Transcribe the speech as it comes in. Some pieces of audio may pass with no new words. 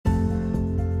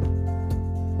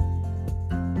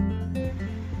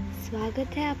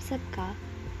स्वागत है आप सबका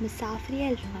मुसाफरी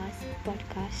अल्फाज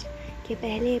पॉडकास्ट के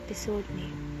पहले एपिसोड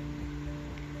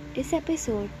में। इस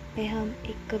एपिसोड में हम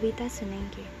एक कविता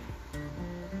सुनेंगे।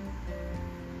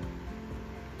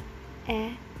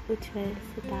 ए उज्जवल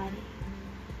सितारे,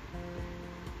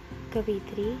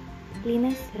 कवित्री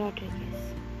लिनस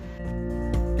रॉड्रिगेस।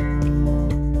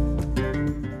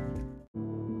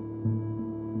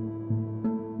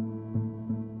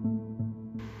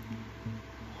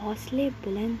 हौसले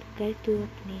बुलंद कर तू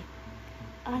अपने,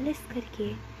 आलस करके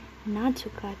ना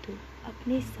झुका तू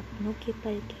अपने सपनों के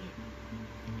पलके।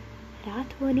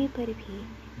 रात होने पर भी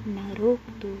ना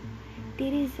रोक तू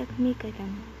तेरे जख्मी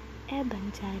कदम, ए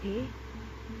बंजारे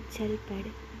चल पड़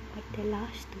और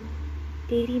तलाश तू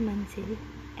तेरी मंजिल,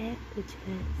 ए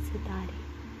उज्जवल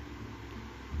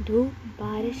सितारे। धूप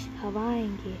बारिश हवा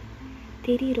आएंगे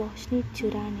तेरी रोशनी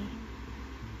चुराने,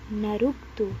 न रुक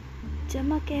तू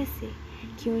चमक ऐसे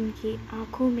कि उनकी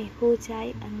आँखों में हो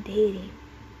जाए अंधेरे।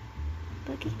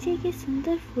 बगीचे के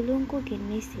सुंदर फूलों को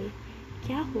गिनने से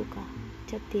क्या होगा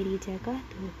जब तेरी जगह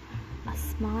तो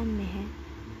आसमान में है।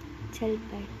 चल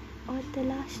पड़ और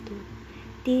तलाश तू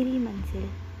तेरी मंजिल,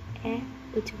 ए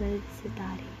उज्जवल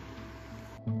सितारे।